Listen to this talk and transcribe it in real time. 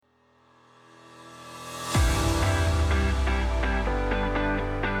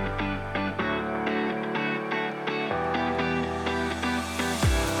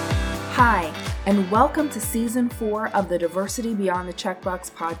Hi, and welcome to Season 4 of the Diversity Beyond the Checkbox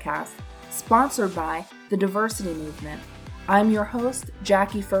podcast, sponsored by the Diversity Movement. I'm your host,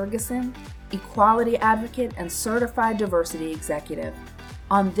 Jackie Ferguson, equality advocate and certified diversity executive.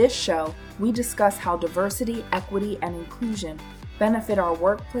 On this show, we discuss how diversity, equity, and inclusion benefit our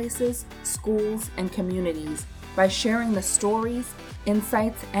workplaces, schools, and communities by sharing the stories,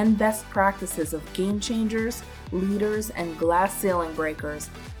 insights, and best practices of game changers, leaders, and glass ceiling breakers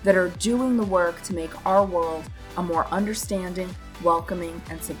that are doing the work to make our world a more understanding, welcoming,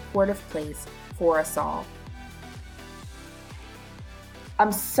 and supportive place for us all.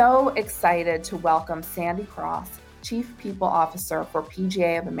 I'm so excited to welcome Sandy Cross, Chief People Officer for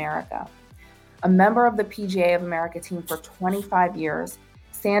PGA of America. A member of the PGA of America team for 25 years,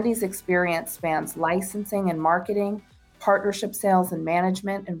 Sandy's experience spans licensing and marketing, partnership sales and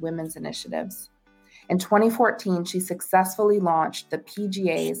management, and women's initiatives. In 2014, she successfully launched the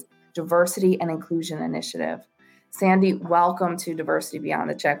PGA's Diversity and Inclusion Initiative. Sandy, welcome to Diversity Beyond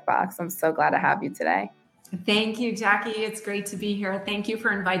the Checkbox. I'm so glad to have you today. Thank you, Jackie. It's great to be here. Thank you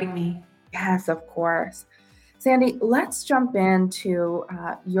for inviting me. Yes, of course. Sandy, let's jump into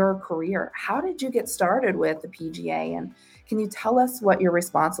your career. How did you get started with the PGA? And can you tell us what you're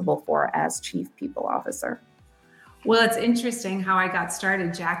responsible for as Chief People Officer? Well, it's interesting how I got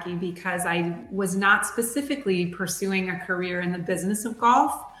started, Jackie, because I was not specifically pursuing a career in the business of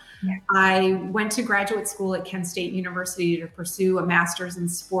golf. Yeah. I went to graduate school at Kent State University to pursue a master's in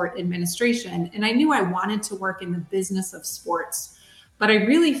sport administration, and I knew I wanted to work in the business of sports. But I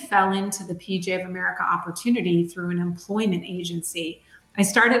really fell into the PGA of America opportunity through an employment agency. I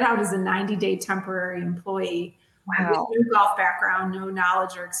started out as a 90-day temporary employee. Wow. With no golf background, no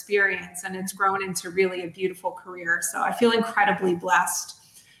knowledge or experience, and it's grown into really a beautiful career. So I feel incredibly blessed.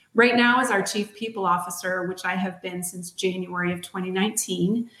 Right now, as our Chief People Officer, which I have been since January of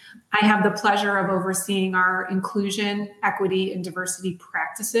 2019, I have the pleasure of overseeing our inclusion, equity, and diversity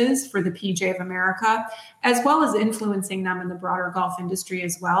practices for the PGA of America, as well as influencing them in the broader golf industry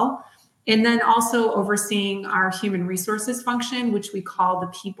as well. And then also overseeing our human resources function, which we call the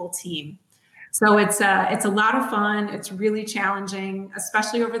People Team. So it's a lot of fun. It's really challenging,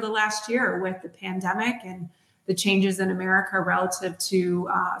 especially over the last year with the pandemic and the changes in America relative to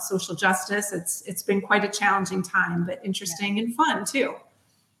social justice. It's been quite a challenging time, but interesting and fun too.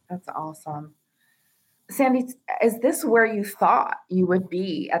 That's awesome. Sandy, is this where you thought you would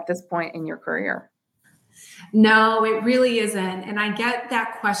be at this point in your career? No, it really isn't. And I get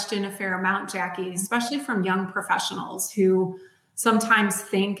that question a fair amount, Jackie, especially from young professionals who sometimes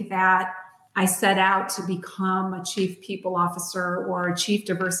think that I set out to become a Chief People Officer or a Chief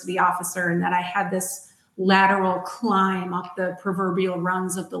Diversity Officer, and that I had this lateral climb up the proverbial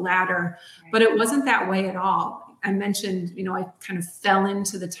rungs of the ladder. But it wasn't that way at all. I mentioned, I kind of fell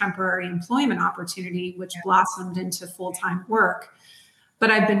into the temporary employment opportunity, which blossomed into full-time work.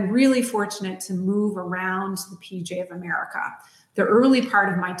 But I've been really fortunate to move around the PGA of America. The early part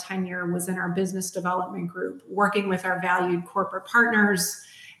of my tenure was in our business development group, working with our valued corporate partners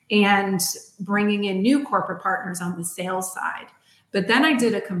and bringing in new corporate partners on the sales side. But then I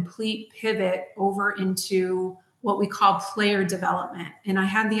did a complete pivot over into what we call player development. And I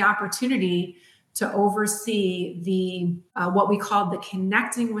had the opportunity to oversee the what we called the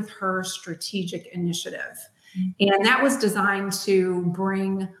Connecting with Her strategic initiative. And that was designed to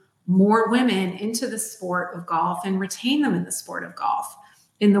bring more women into the sport of golf and retain them in the sport of golf.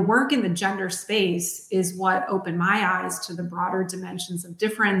 And the work in the gender space is what opened my eyes to the broader dimensions of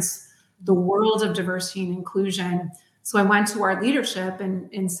difference, the world of diversity and inclusion. So I went to our leadership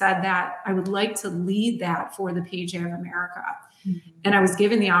and said that I would like to lead that for the PGA of America. Mm-hmm. And I was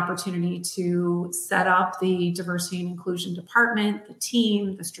given the opportunity to set up the diversity and inclusion department, the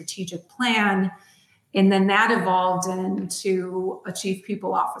team, the strategic plan. And then that evolved into a Chief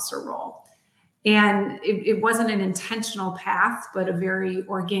People Officer role. And it wasn't an intentional path, but a very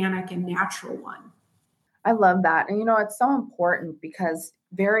organic and natural one. I love that. And, it's so important because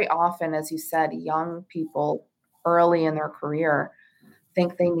very often, as you said, young people early in their career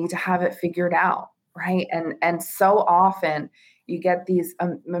think they need to have it figured out, right? And so often you get these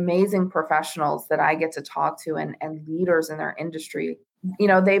amazing professionals that I get to talk to and leaders in their industry.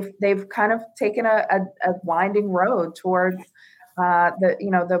 They've kind of taken a winding road towards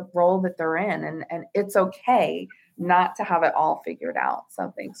the role that they're in, and it's okay not to have it all figured out.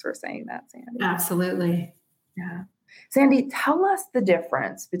 So thanks for saying that, Sandy. Absolutely. Yeah. Sandy, tell us the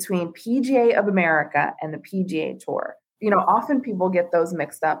difference between PGA of America and the PGA Tour. Often people get those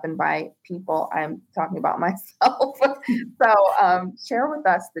mixed up, and by people, I'm talking about myself. So share with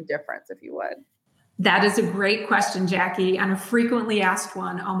us the difference, if you would. That is a great question, Jackie, and a frequently asked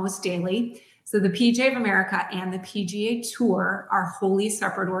one almost daily. So the PGA of America and the PGA Tour are wholly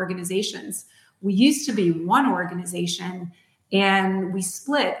separate organizations. We used to be one organization, and we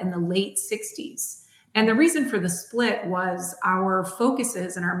split in the late 60s. And the reason for the split was our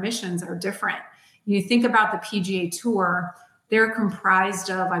focuses and our missions are different. You think about the PGA Tour, they're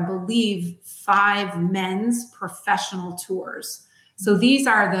comprised of, I believe, 5 men's professional tours. So these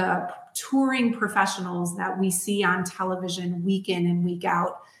are the touring professionals that we see on television week in and week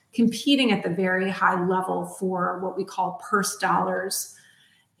out, competing at the very high level for what we call purse dollars.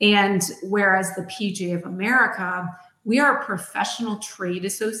 And whereas the PGA of America, we are a professional trade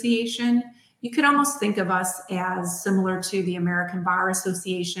association. You could almost think of us as similar to the American Bar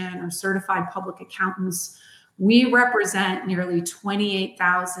Association or certified public accountants. We represent nearly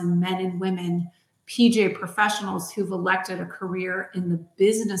 28,000 men and women, PGA professionals who've elected a career in the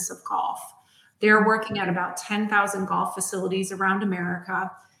business of golf. They're working at about 10,000 golf facilities around America,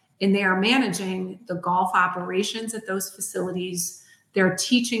 and they are managing the golf operations at those facilities. They're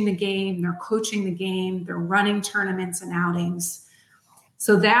teaching the game, they're coaching the game, they're running tournaments and outings.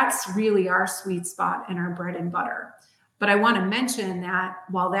 So that's really our sweet spot and our bread and butter. But I want to mention that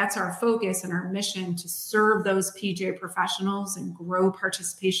while that's our focus and our mission to serve those PGA professionals and grow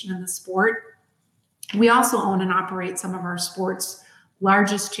participation in the sport, we also own and operate some of our sport's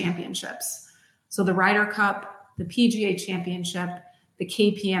largest championships. So the Ryder Cup, the PGA Championship, the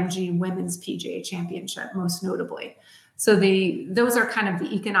KPMG Women's PGA Championship, most notably. So those are kind of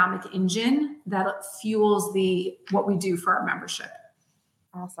the economic engine that fuels what we do for our membership.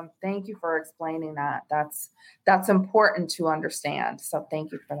 Awesome. Thank you for explaining that. That's important to understand. So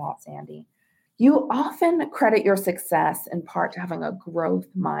thank you for that, Sandy. You often credit your success in part to having a growth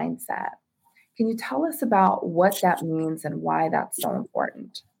mindset. Can you tell us about what that means and why that's so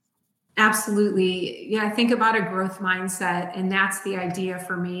important? Absolutely. Yeah, I think about a growth mindset, and that's the idea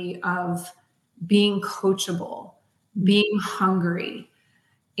for me of being coachable, being hungry,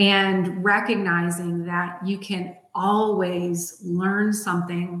 and recognizing that you can always learn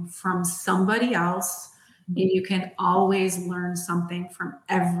something from somebody else, and you can always learn something from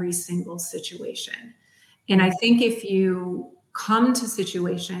every single situation. And I think if you come to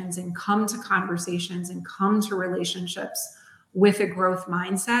situations and come to conversations and come to relationships with a growth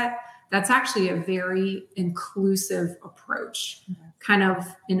mindset, that's actually a very inclusive approach, kind of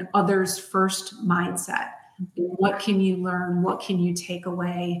an others first mindset. What can you learn? What can you take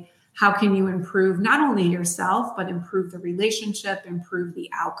away? How can you improve not only yourself, but improve the relationship, improve the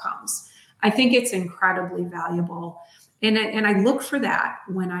outcomes? I think it's incredibly valuable. And I look for that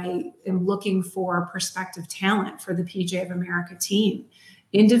when I am looking for prospective talent for the PGA of America team,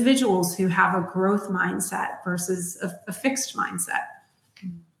 individuals who have a growth mindset versus a fixed mindset.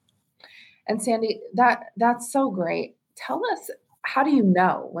 And Sandy, that's so great. Tell us, how do you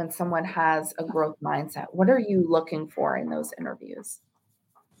know when someone has a growth mindset? What are you looking for in those interviews?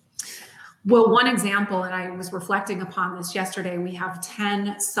 Well, one example, and I was reflecting upon this yesterday, we have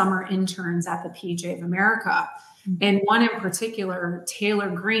 10 summer interns at the PGA of America. And one in particular, Taylor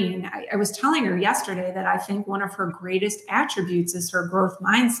Green, I was telling her yesterday that I think one of her greatest attributes is her growth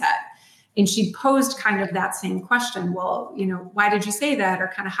mindset. And she posed kind of that same question. Well, why did you say that? Or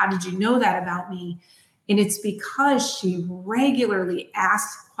kind of, how did you know that about me? And it's because she regularly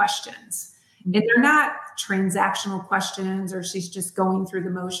asks questions. And they're not transactional questions, or she's just going through the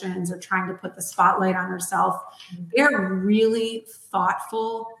motions or trying to put the spotlight on herself. They're really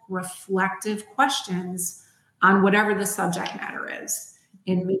thoughtful, reflective questions on whatever the subject matter is,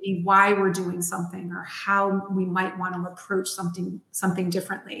 and maybe why we're doing something or how we might want to approach something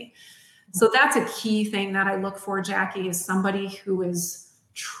differently. So that's a key thing that I look for, Jackie, is somebody who is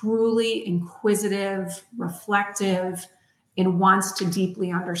truly inquisitive, reflective, and wants to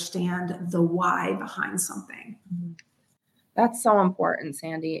deeply understand the why behind something. That's so important,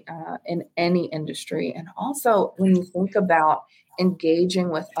 Sandy, in any industry. And also when you think about engaging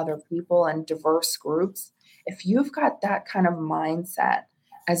with other people and diverse groups, if you've got that kind of mindset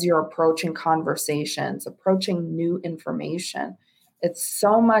as you're approaching conversations, approaching new information, it's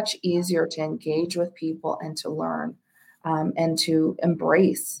so much easier to engage with people and to learn and to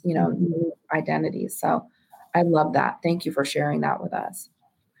embrace, new identities. So I love that. Thank you for sharing that with us.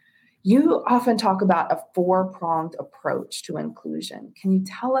 You often talk about a 4-pronged approach to inclusion. Can you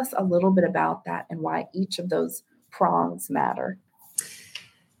tell us a little bit about that and why each of those prongs matter?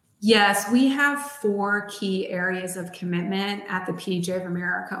 Yes, we have 4 key areas of commitment at the PGA of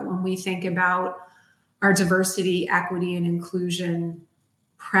America when we think about our diversity, equity, and inclusion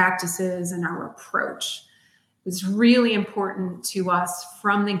practices and our approach. was really important to us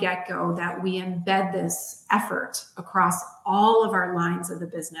from the get-go that we embed this effort across all of our lines of the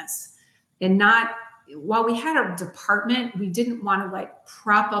business. And not, while we had a department, we didn't want to like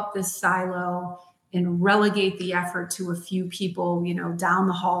prop up this silo and relegate the effort to a few people, down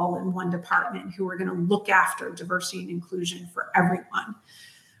the hall in one department who were going to look after diversity and inclusion for everyone.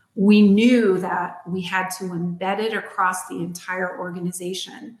 We knew that we had to embed it across the entire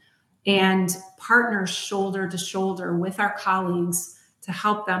organization and partner shoulder to shoulder with our colleagues to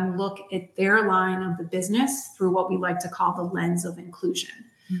help them look at their line of the business through what we like to call the lens of inclusion.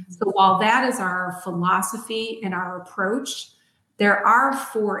 Mm-hmm. So while that is our philosophy and our approach, there are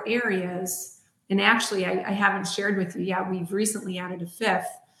 4 areas, and actually I haven't shared with you yet, we've recently added a 5th.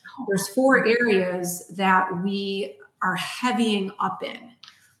 There's 4 areas that we are heavying up in.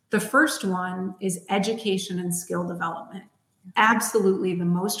 The first one is education and skill development. Absolutely the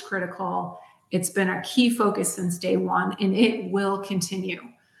most critical. It's been a key focus since day one, and it will continue.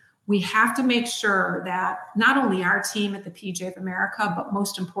 We have to make sure that not only our team at the PGA of America, but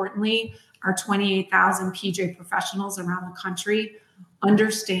most importantly, our 28,000 PGA professionals around the country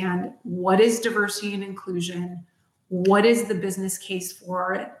understand what is diversity and inclusion, what is the business case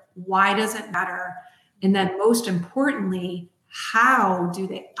for it, why does it matter, and then most importantly, how do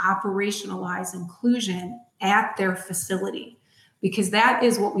they operationalize inclusion at their facility? Because that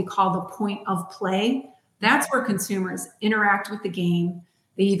is what we call the point of play. That's where consumers interact with the game.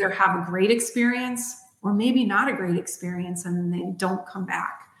 They either have a great experience or maybe not a great experience and they don't come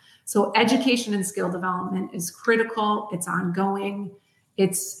back. So education and skill development is critical. It's ongoing.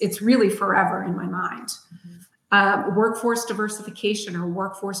 It's really forever in my mind. Mm-hmm. Workforce diversification or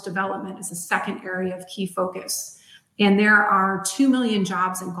workforce development is a second area of key focus. And there are 2 million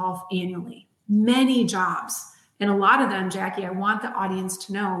jobs in golf annually, many jobs. And a lot of them, Jackie, I want the audience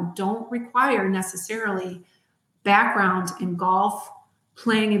to know, don't require necessarily background in golf,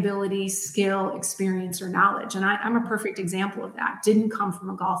 playing ability, skill, experience, or knowledge. And I'm a perfect example of that. Didn't come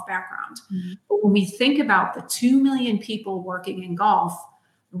from a golf background. Mm-hmm. But when we think about the 2 million people working in golf,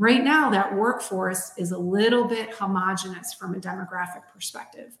 right now that workforce is a little bit homogenous from a demographic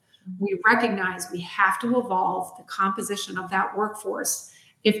perspective. We recognize we have to evolve the composition of that workforce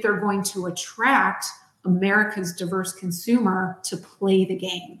if they're going to attract America's diverse consumer to play the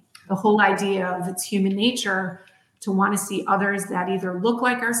game. The whole idea of it's human nature to want to see others that either look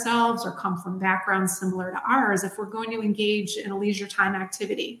like ourselves or come from backgrounds similar to ours if we're going to engage in a leisure time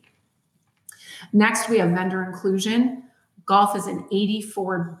activity. Next, we have vendor inclusion. Golf is an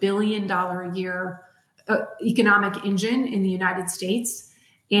 $84 billion a year economic engine in the United States.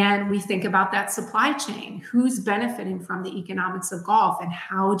 And we think about that supply chain. Who's benefiting from the economics of golf and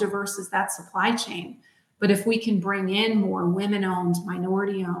how diverse is that supply chain? But if we can bring in more women-owned,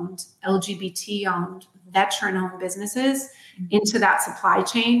 minority-owned, LGBT-owned, veteran-owned businesses into that supply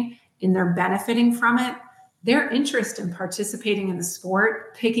chain and they're benefiting from it, their interest in participating in the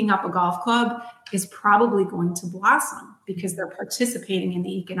sport, picking up a golf club, is probably going to blossom because they're participating in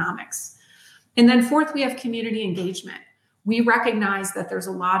the economics. And then fourth, we have community engagement. We recognize that there's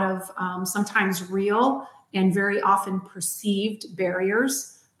a lot of sometimes real and very often perceived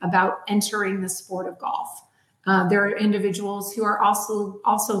barriers about entering the sport of golf. There are individuals who are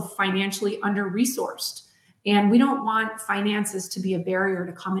also financially under-resourced, and we don't want finances to be a barrier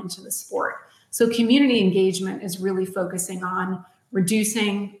to come into the sport. So community engagement is really focusing on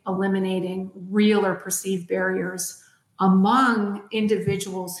reducing, eliminating real or perceived barriers among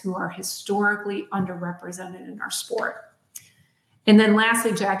individuals who are historically underrepresented in our sport. And then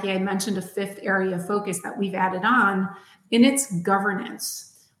lastly, Jackie, I mentioned a fifth area of focus that we've added on, and it's governance.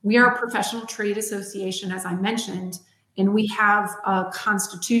 We are a professional trade association, as I mentioned, and we have a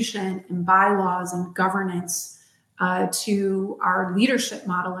constitution and bylaws and governance to our leadership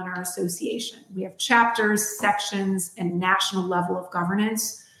model in our association. We have chapters, sections, and national level of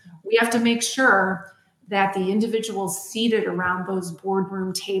governance. We have to make sure that the individuals seated around those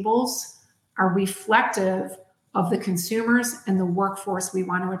boardroom tables are reflective of the consumers and the workforce we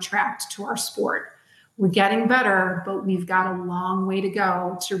want to attract to our sport. We're getting better, but we've got a long way to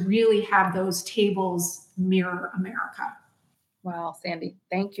go to really have those tables mirror America. Wow, Sandy,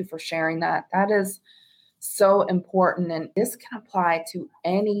 thank you for sharing that. That is so important. And this can apply to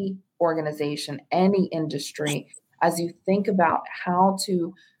any organization, any industry, as you think about how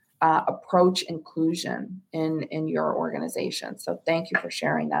to approach inclusion in your organization. So thank you for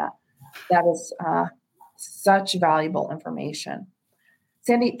sharing that. That is such valuable information.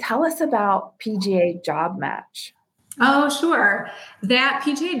 Sandy, tell us about PGA Job Match. Oh, sure. That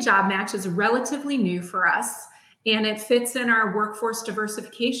PGA Job Match is relatively new for us. and it fits in our workforce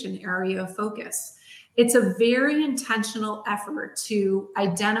diversification area of focus. It's a very intentional effort to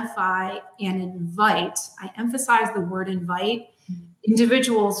identify and invite, I emphasize the word invite,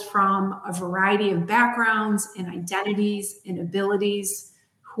 individuals from a variety of backgrounds and identities and abilities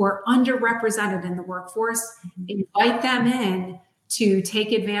who are underrepresented in the workforce, invite them in to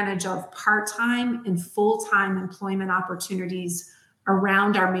take advantage of part-time and full-time employment opportunities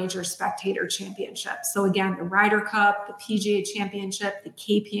around our major spectator championships. So again, the Ryder Cup, the PGA Championship, the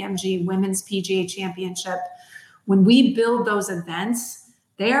KPMG Women's PGA Championship. When we build those events,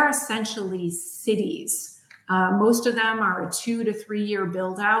 they are essentially cities. Most of them are a 2 to 3 year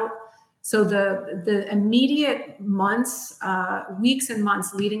build out. So the immediate months, weeks and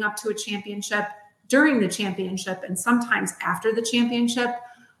months leading up to a championship, during the championship, and sometimes after the championship,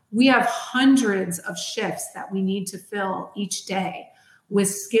 we have hundreds of shifts that we need to fill each day with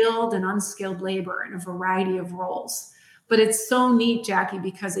skilled and unskilled labor in a variety of roles. But it's so neat, Jackie,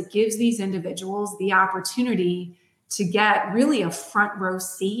 because it gives these individuals the opportunity to get really a front row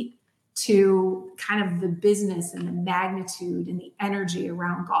seat to kind of the business and the magnitude and the energy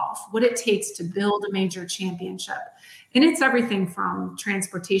around golf, what it takes to build a major championship. And it's everything from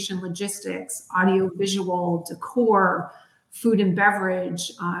transportation, logistics, audio, visual, decor, food and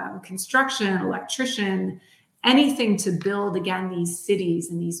beverage, construction, electrician, anything to build, again, these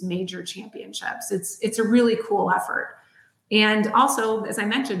cities and these major championships. It's a really cool effort. And also, as I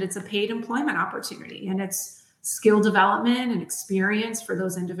mentioned, it's a paid employment opportunity, and it's skill development and experience for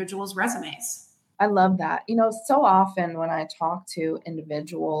those individuals' resumes. I love that. So often when I talk to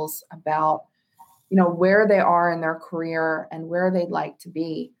individuals about, where they are in their career and where they'd like to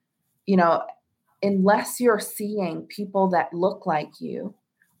be, unless you're seeing people that look like you,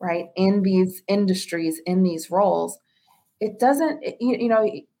 right, in these industries, in these roles, it doesn't,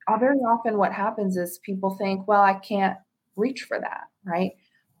 very often what happens is people think, well, I can't reach for that, right?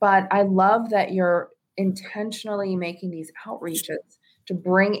 But I love that you're intentionally making these outreaches to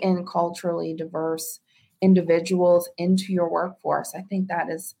bring in culturally diverse individuals into your workforce. I think that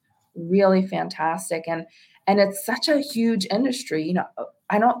is really fantastic. And it's such a huge industry.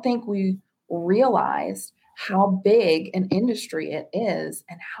 I don't think we realized how big an industry it is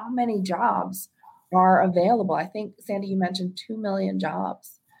and how many jobs are available. I think, Sandy, you mentioned 2 million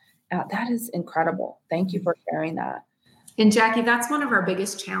jobs. That is incredible. Thank you for sharing that. And Jackie, that's one of our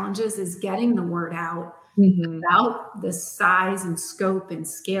biggest challenges, is getting the word out about the size and scope and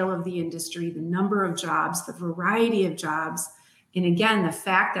scale of the industry, the number of jobs, the variety of jobs. And again, the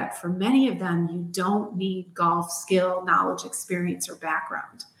fact that for many of them, you don't need golf skill, knowledge, experience, or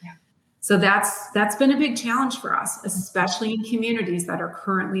background. Yeah. So that's been a big challenge for us, especially in communities that are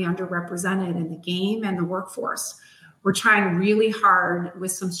currently underrepresented in the game and the workforce. We're trying really hard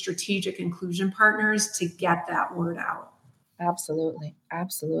with some strategic inclusion partners to get that word out. Absolutely.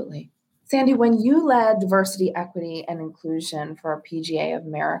 Absolutely. Sandy, when you led diversity, equity, and inclusion for PGA of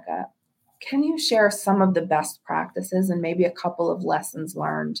America, can you share some of the best practices and maybe a couple of lessons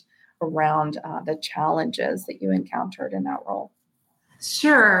learned around the challenges that you encountered in that role?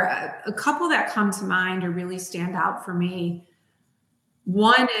 Sure. A couple that come to mind or really stand out for me.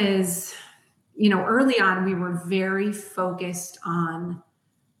 One is, early on, we were very focused on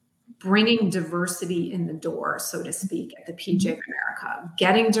bringing diversity in the door, so to speak, at the PGA of America,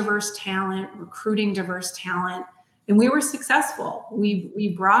 getting diverse talent, recruiting diverse talent. And we were successful.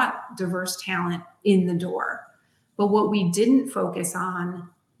 We brought diverse talent in the door. But what we didn't focus on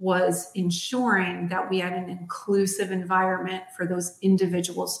was ensuring that we had an inclusive environment for those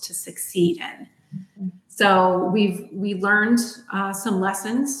individuals to succeed in. So we learned some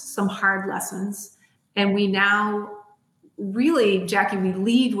lessons, some hard lessons, and we now really, Jackie, we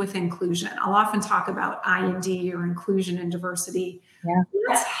lead with inclusion. I'll often talk about I&D, or inclusion and diversity. Yeah.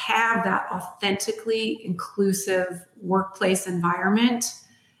 Let's have that authentically inclusive workplace environment.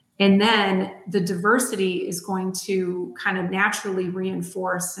 And then the diversity is going to kind of naturally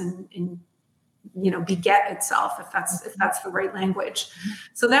reinforce and beget itself, if that's the right language.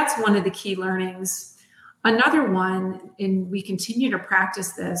 So that's one of the key learnings. Another one, and we continue to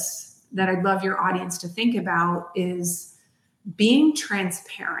practice this, that I'd love your audience to think about, is being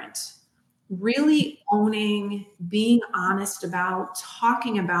transparent, really owning, being honest about,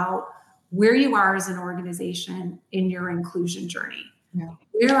 talking about where you are as an organization in your inclusion journey. Yeah.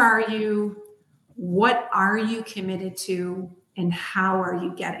 Where are you? What are you committed to? And how are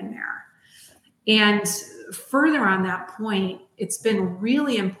you getting there? And further on that point, it's been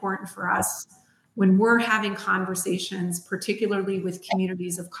really important for us when we're having conversations, particularly with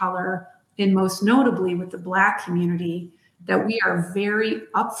communities of color, and most notably with the Black community, that we are very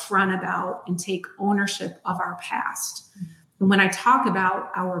upfront about and take ownership of our past. And when I talk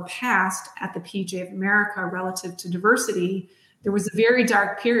about our past at the PGA of America relative to diversity, there was a very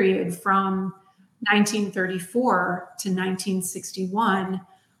dark period from 1934 to 1961,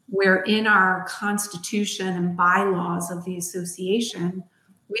 where in our constitution and bylaws of the association,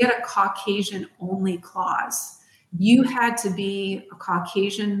 we had a Caucasian only clause. You had to be a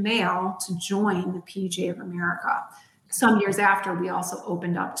Caucasian male to join the PGA of America. Some years after, we also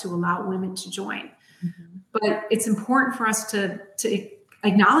opened up to allow women to join. Mm-hmm. But it's important for us to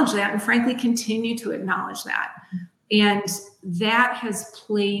acknowledge that and frankly continue to acknowledge that. And that has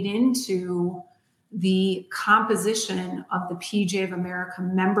played into the composition of the PGA of America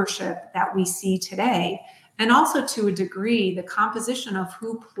membership that we see today. And also to a degree, the composition of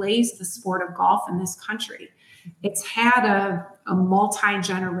who plays the sport of golf in this country. It's had a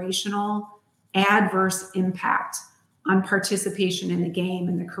multi-generational adverse impact on participation in the game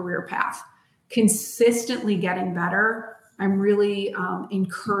and the career path. Consistently getting better. I'm really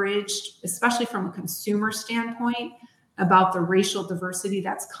encouraged, especially from a consumer standpoint, about the racial diversity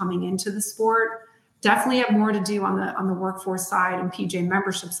that's coming into the sport. Definitely have more to do on the workforce side and PGA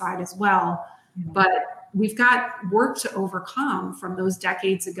membership side as well. But we've got work to overcome from those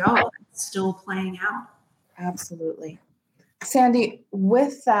decades ago that's still playing out. Absolutely. Sandy,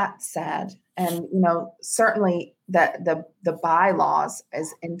 with that said, and certainly that the bylaws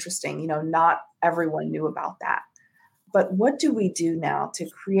is interesting, not everyone knew about that. But what do we do now to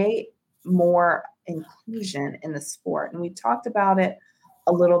create more inclusion in the sport? And we talked about it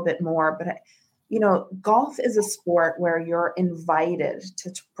a little bit more, but golf is a sport where you're invited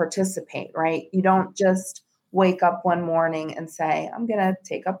to participate, right? You don't just wake up one morning and say, I'm going to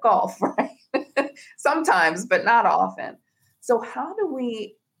take up golf, right? Sometimes, but not often. So how do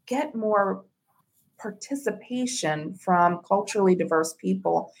we get more participation from culturally diverse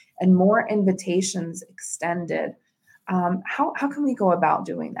people and more invitations extended? How can we go about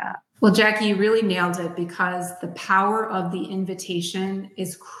doing that? Well, Jackie, you really nailed it, because the power of the invitation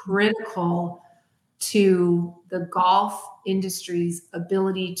is critical to the golf industry's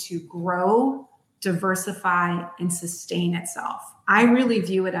ability to grow, diversify, and sustain itself. I really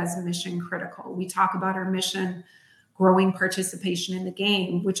view it as mission critical. We talk about our mission, growing participation in the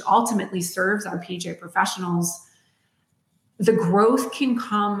game, which ultimately serves our PGA professionals. The growth can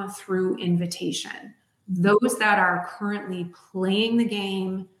come through invitation. Those that are currently playing the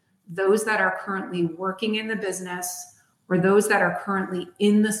game, those that are currently working in the business, or those that are currently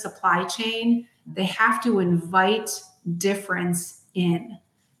in the supply chain, they have to invite difference in.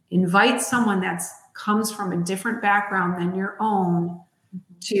 Invite someone that comes from a different background than your own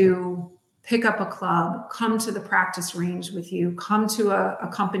to pick up a club, come to the practice range with you, come to a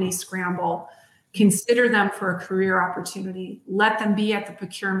company scramble, consider them for a career opportunity, let them be at the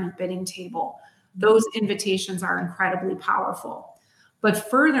procurement bidding table. Those invitations are incredibly powerful. But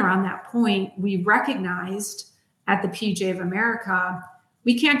further on that point, we recognized at the PGA of America,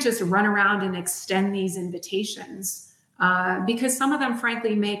 we can't just run around and extend these invitations because some of them,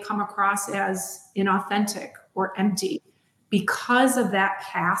 frankly, may come across as inauthentic or empty. Because of that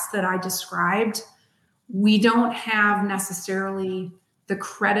past that I described, we don't have necessarily the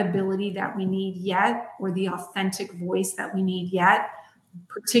credibility that we need yet, or the authentic voice that we need yet,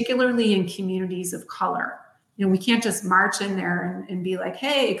 particularly in communities of color. We can't just march in there and be like,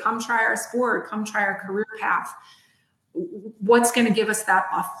 hey, come try our sport, come try our career path. What's going to give us that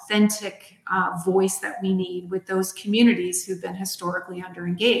authentic voice that we need with those communities who've been historically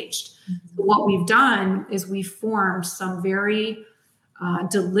underengaged? Mm-hmm. What we've done is we've formed some very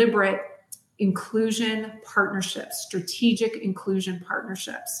deliberate inclusion partnerships, strategic inclusion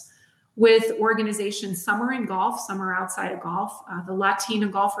partnerships with organizations. Some are in golf, some are outside of golf. The Latina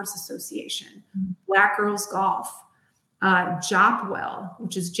Golfers Association, mm-hmm. Black Girls Golf, Jopwell,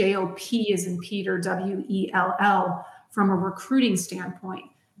 which is JOP as in Peter, WELL, from a recruiting standpoint.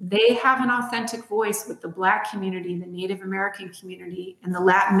 They have an authentic voice with the Black community, the Native American community, and the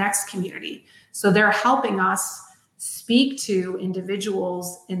Latinx community. So they're helping us speak to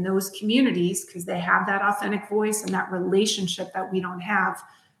individuals in those communities because they have that authentic voice and that relationship that we don't have.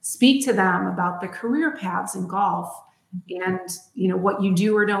 Speak to them about the career paths in golf and what you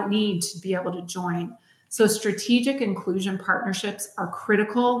do or don't need to be able to join. So strategic inclusion partnerships are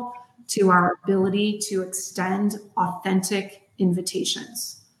critical to our ability to extend authentic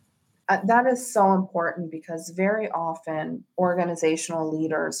invitations. That is so important because very often organizational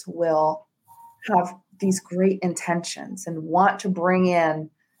leaders will have these great intentions and want to bring in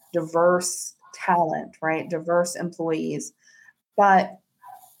diverse talent, right? Diverse employees. But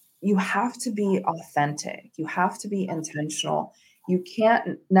you have to be authentic. You have to be intentional. You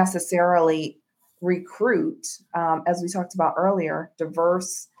can't necessarily recruit, as we talked about earlier,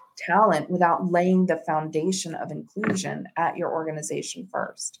 diverse talent without laying the foundation of inclusion at your organization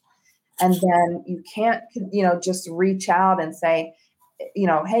first. And then you can't, just reach out and say,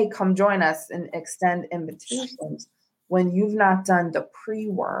 hey, come join us and extend invitations when you've not done the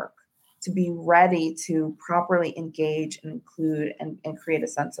pre-work to be ready to properly engage and include and create a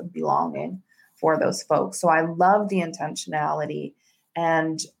sense of belonging for those folks. So I love the intentionality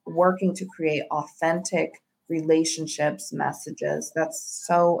and working to create authentic relationships, messages. That's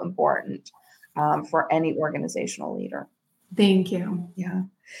so important for any organizational leader. Thank you. Yeah.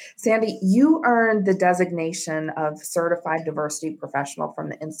 Sandy, you earned the designation of Certified Diversity Professional from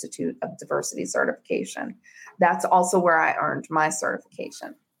the Institute of Diversity Certification. That's also where I earned my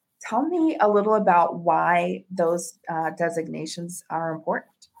certification. Tell me a little about why those designations are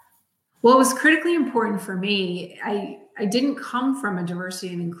important. Well, it was critically important for me. I didn't come from a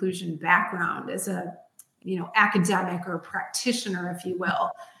diversity and inclusion background as a academic or practitioner, if you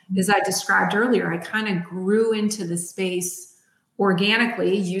will. As I described earlier, I kind of grew into the space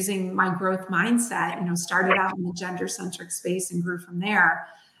organically using my growth mindset, started out in the gender-centric space and grew from there.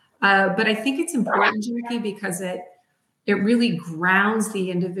 But I think it's important, Jackie, because it really grounds the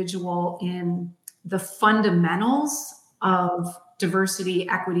individual in the fundamentals of diversity,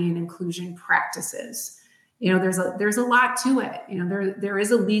 equity, and inclusion practices. There's a lot to it. There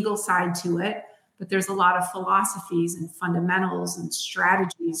is a legal side to it, but there's a lot of philosophies and fundamentals and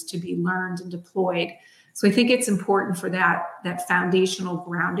strategies to be learned and deployed. So I think it's important for that foundational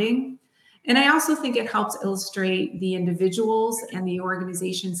grounding. And I also think it helps illustrate the individuals and the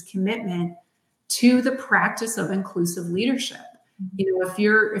organization's commitment to the practice of inclusive leadership. If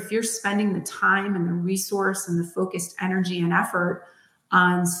you're spending the time and the resource and the focused energy and effort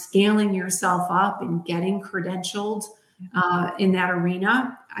on scaling yourself up and getting credentialed in that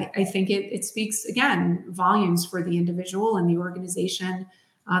arena, I think it speaks, again, volumes for the individual and the organization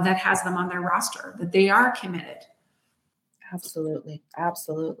that has them on their roster, that they are committed. Absolutely.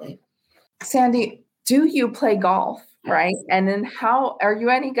 Absolutely. Sandy, do you play golf, right? And then how are you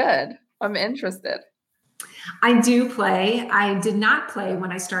any good? I'm interested. I do play. I did not play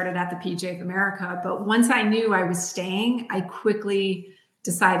when I started at the PGA of America, but once I knew I was staying, I quickly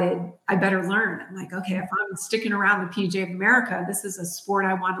decided I better learn. I'm like, okay, if I'm sticking around the PGA of America, this is a sport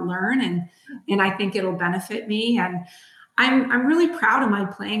I want to learn, and I think it'll benefit me. And I'm really proud of my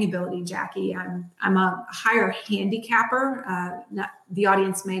playing ability, Jackie. I'm a higher handicapper. The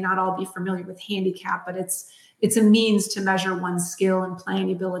audience may not all be familiar with handicap, but it's a means to measure one's skill and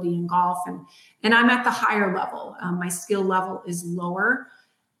playing ability in golf. And I'm at the higher level. My skill level is lower,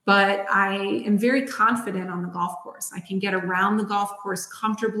 but I am very confident on the golf course. I can get around the golf course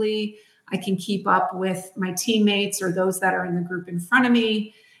comfortably. I can keep up with my teammates or those that are in the group in front of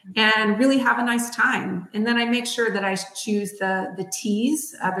me and really have a nice time. And then I make sure that I choose the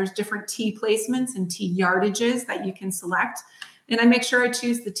tees. There's different tee placements and tee yardages that you can select. And I make sure I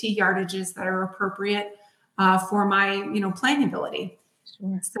choose the tee yardages that are appropriate for my, playing ability.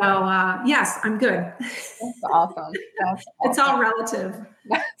 Sure. So yes, I'm good. That's awesome. It's all relative.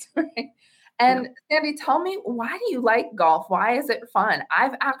 That's right. And Sandy, tell me, why do you like golf? Why is it fun?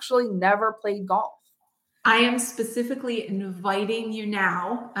 I've actually never played golf. I am specifically inviting you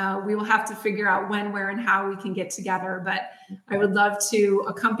now. We will have to figure out when, where, and how we can get together, but I would love to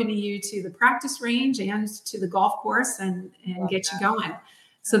accompany you to the practice range and to the golf course and get you going.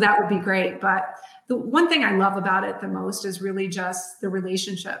 So that would be great. But the one thing I love about it the most is really just the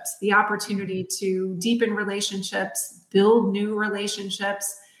relationships, the opportunity to deepen relationships, build new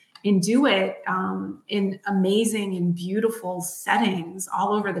relationships, and do it in amazing and beautiful settings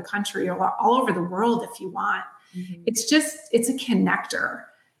all over the country or all over the world if you want. Mm-hmm. It's a connector.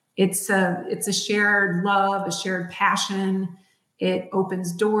 It's a shared love, a shared passion. It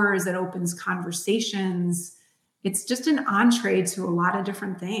opens doors, it opens conversations. It's just an entree to a lot of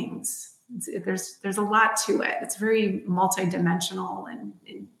different things. There's a lot to it. It's very multidimensional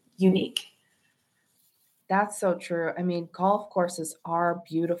and unique. That's so true. I mean, golf courses are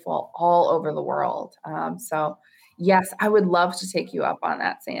beautiful all over the world. So yes, I would love to take you up on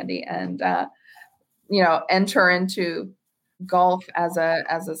that, Sandy, and, enter into golf as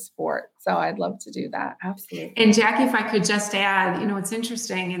a sport. So I'd love to do that. Absolutely. And Jackie, if I could just add, it's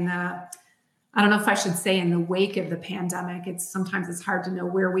interesting I don't know if I should say in the wake of the pandemic, sometimes it's hard to know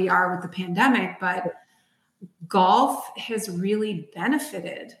where we are with the pandemic, but golf has really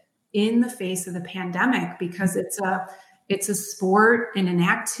benefited in the face of the pandemic because it's a sport and an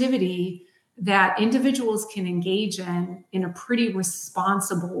activity that individuals can engage in a pretty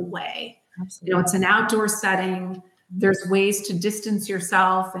responsible way. Absolutely. It's an outdoor setting. There's ways to distance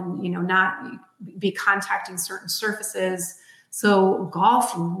yourself and, not be contacting certain surfaces. So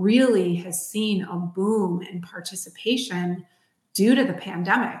golf really has seen a boom in participation due to the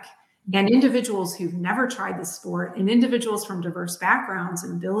pandemic, and individuals who've never tried the sport and individuals from diverse backgrounds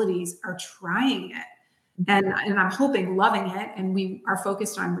and abilities are trying it. And I'm hoping loving it. And we are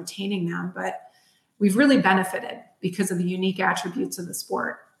focused on retaining them, but we've really benefited because of the unique attributes of the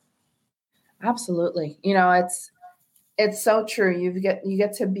sport. Absolutely. It's so true. You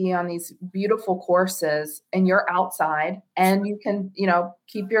get to be on these beautiful courses and you're outside and you can,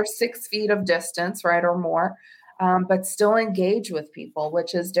 keep your 6 feet of distance, right, or more, but still engage with people,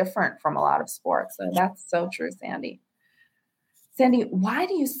 which is different from a lot of sports. So that's so true, Sandy. Sandy, why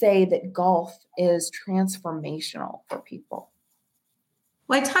do you say that golf is transformational for people?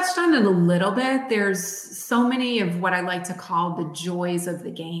 Well, I touched on it a little bit. There's so many of what I like to call the joys of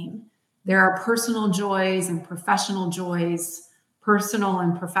the game. There are personal joys and professional joys, personal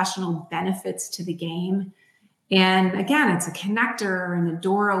and professional benefits to the game. And again, it's a connector and a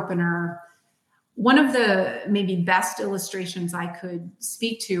door opener. One of the maybe best illustrations I could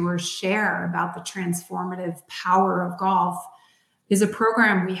speak to or share about the transformative power of golf is a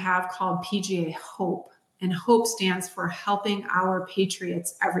program we have called PGA Hope. And Hope stands for Helping Our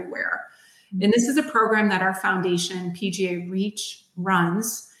Patriots Everywhere. And this is a program that our foundation, PGA Reach,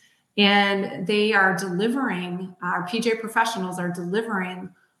 runs. And they are delivering, our PGA professionals are delivering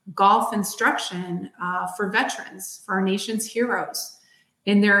golf instruction for veterans, for our nation's heroes.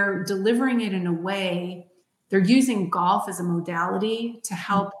 And they're delivering it in a way, they're using golf as a modality to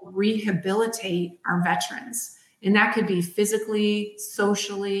help rehabilitate our veterans. And that could be physically,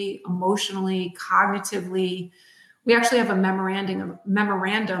 socially, emotionally, cognitively. We actually have a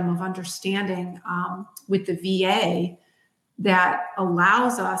memorandum of understanding with the VA that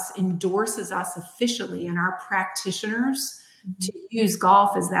allows us, endorses us officially and our practitioners to use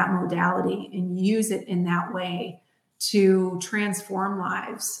golf as that modality and use it in that way to transform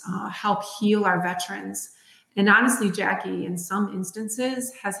lives, help heal our veterans. And honestly, Jackie, in some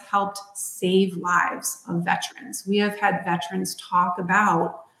instances has helped save lives of veterans. We have had veterans talk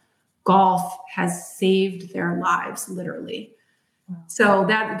about golf has saved their lives, literally. So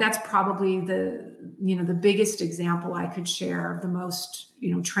that's probably the biggest example I could share of the most,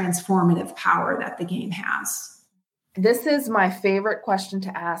 transformative power that the game has. This is my favorite question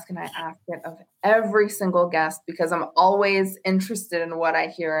to ask, and I ask it of every single guest because I'm always interested in what I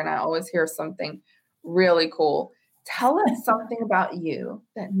hear, and I always hear something really cool. Tell us something about you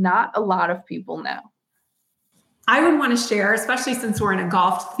that not a lot of people know. I would want to share, especially since we're in a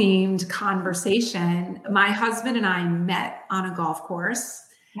golf-themed conversation. My husband and I met on a golf course,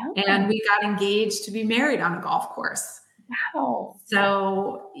 and we got engaged to be married on a golf course. Wow.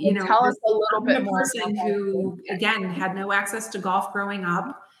 So, tell us a little bit more. A person who, again, had no access to golf growing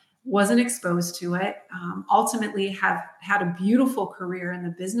up, wasn't exposed to it, ultimately have had a beautiful career in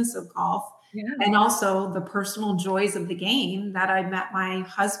the business of golf, and also the personal joys of the game that I met my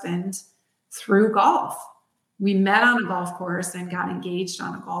husband through golf. We met on a golf course and got engaged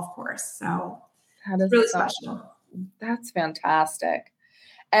on a golf course. So it's really special. That's fantastic.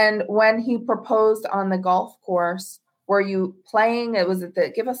 And when he proposed on the golf course, were you playing?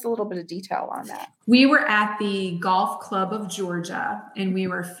 Give us a little bit of detail on that. We were at the Golf Club of Georgia, and we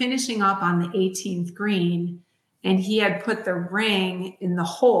were finishing up on the 18th green, and he had put the ring in the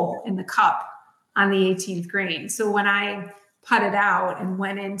hole in the cup on the 18th green. So when I putted out and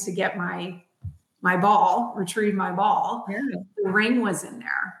went in to get my ball, retrieve my ball, the ring was in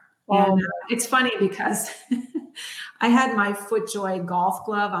there. And it's funny because I had my FootJoy golf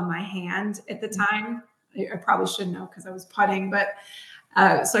glove on my hand at the time. I probably shouldn't know because I was putting, but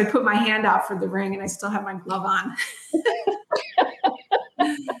so I put my hand out for the ring and I still have my glove on.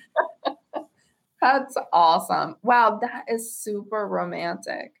 That's awesome. Wow, that is super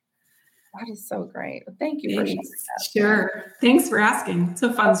romantic. That is so great. Thank you for sharing that. Sure. Thanks for asking. It's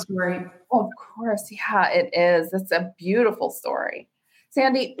a fun story. Of course. Yeah, it is. It's a beautiful story.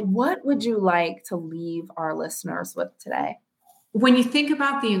 Sandy, what would you like to leave our listeners with today? When you think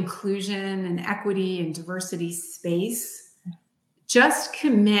about the inclusion and equity and diversity space, just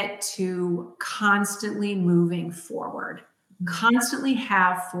commit to constantly moving forward, constantly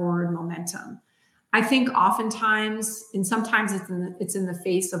have forward momentum. I think oftentimes, and sometimes it's in the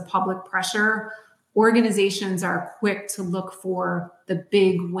face of public pressure, organizations are quick to look for the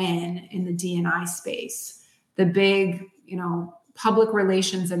big win in the D&I space, the big, public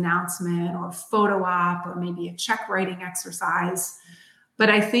relations announcement or photo op or maybe a check writing exercise. But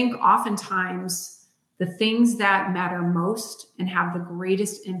I think oftentimes the things that matter most and have the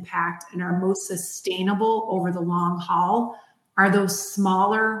greatest impact and are most sustainable over the long haul are those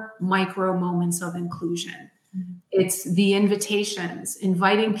smaller micro moments of inclusion. Mm-hmm. It's the invitations,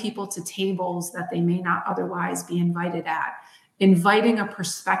 inviting people to tables that they may not otherwise be invited at, inviting a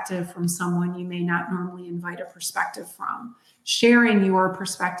perspective from someone you may not normally invite a perspective from, sharing your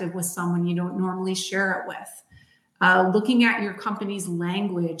perspective with someone you don't normally share it with, looking at your company's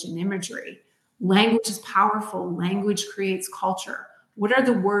language and imagery. Language is powerful. Language creates culture. What are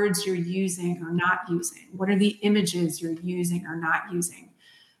the words you're using or not using? What are the images you're using or not using?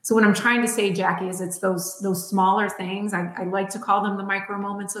 So what I'm trying to say, Jackie, is it's those smaller things. I like to call them the micro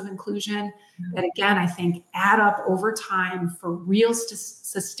moments of inclusion that, again, I think add up over time for real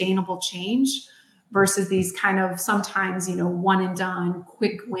sustainable change versus these kind of sometimes, one and done,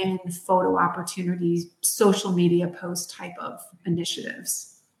 quick win photo opportunities, social media post type of initiatives.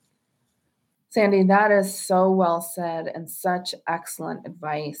 Sandy, that is so well said and such excellent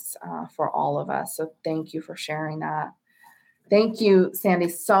advice for all of us. So thank you for sharing that. Thank you, Sandy,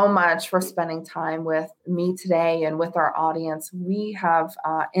 so much for spending time with me today and with our audience. We have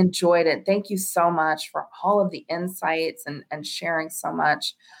enjoyed it. Thank you so much for all of the insights and sharing so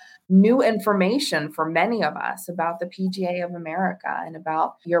much new information for many of us about the PGA of America and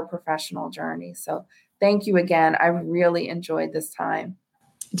about your professional journey. So thank you again. I really enjoyed this time.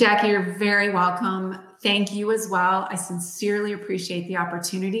 Jackie, you're very welcome. Thank you as well. I sincerely appreciate the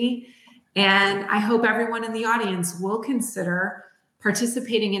opportunity. And I hope everyone in the audience will consider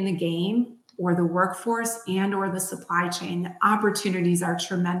participating in the game or the workforce and or the supply chain. The opportunities are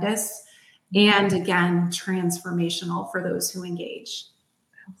tremendous and, again, transformational for those who engage.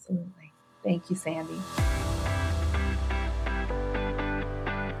 Absolutely. Thank you, Sandy.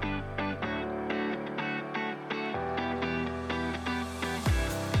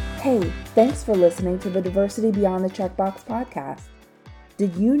 Hey, thanks for listening to the Diversity Beyond the Checkbox podcast.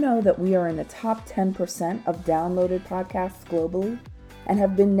 Did you know that we are in the top 10% of downloaded podcasts globally and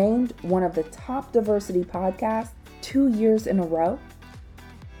have been named one of the top diversity podcasts 2 years in a row?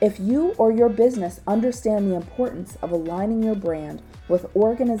 If you or your business understand the importance of aligning your brand with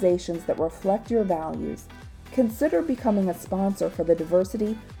organizations that reflect your values, consider becoming a sponsor for the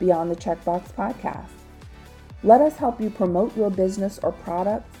Diversity Beyond the Checkbox podcast. Let us help you promote your business or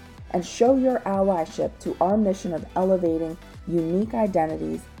products and show your allyship to our mission of elevating unique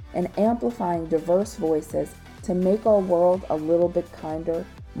identities and amplifying diverse voices to make our world a little bit kinder,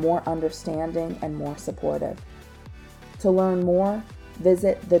 more understanding, and more supportive. To learn more,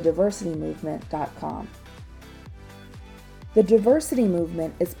 visit thediversitymovement.com. The Diversity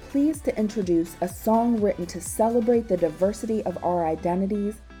Movement is pleased to introduce a song written to celebrate the diversity of our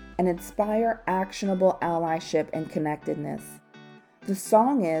identities and inspire actionable allyship and connectedness. The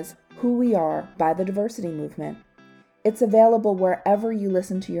song is Who We Are by the Diversity Movement. It's available wherever you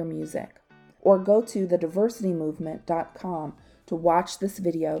listen to your music, or go to thediversitymovement.com to watch this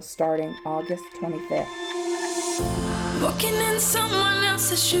video starting August 25th. Walking in someone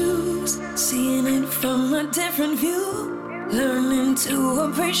else's shoes, seeing it from a different view, learning to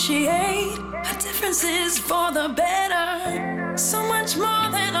appreciate our differences for the better. So much more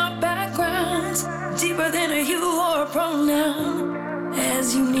than our backgrounds, deeper than a hue or a pronoun.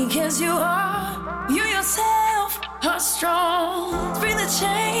 As unique as you are, you yourself are strong. Let's bring the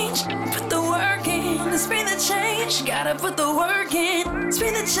change, put the work in. Let's bring the change, gotta put the work in. Let's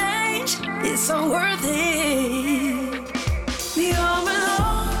bring the change, it's so worth it. We all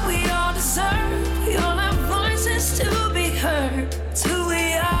belong, we all deserve, we all have voices to be heard. It's who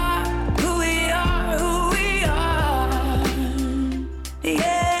we are, who we are, who we are.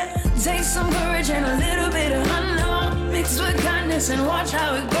 Yeah, take some courage and a little bit of unknown, mixed with kindness and watch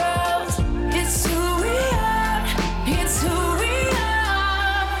how it grows. It's who we are, it's who we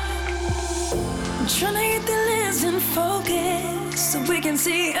are. I'm trying to get the lens in focus so we can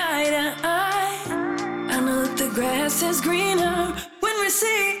see eye to eye. I know that the grass is greener when we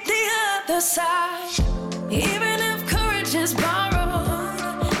see the other side. Even if courage is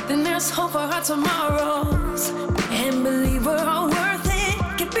borrowed, then there's hope for our tomorrows. And believe we're all worth it,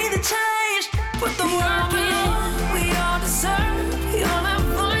 can be the change, put the work in. We all deserve, we all have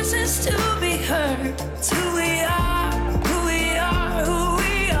voices to be heard. It's who we are, who we are, who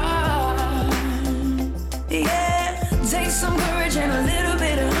we are. Yeah, take some courage and a little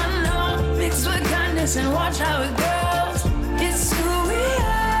bit of unknown, mixed with kindness and watch how it goes.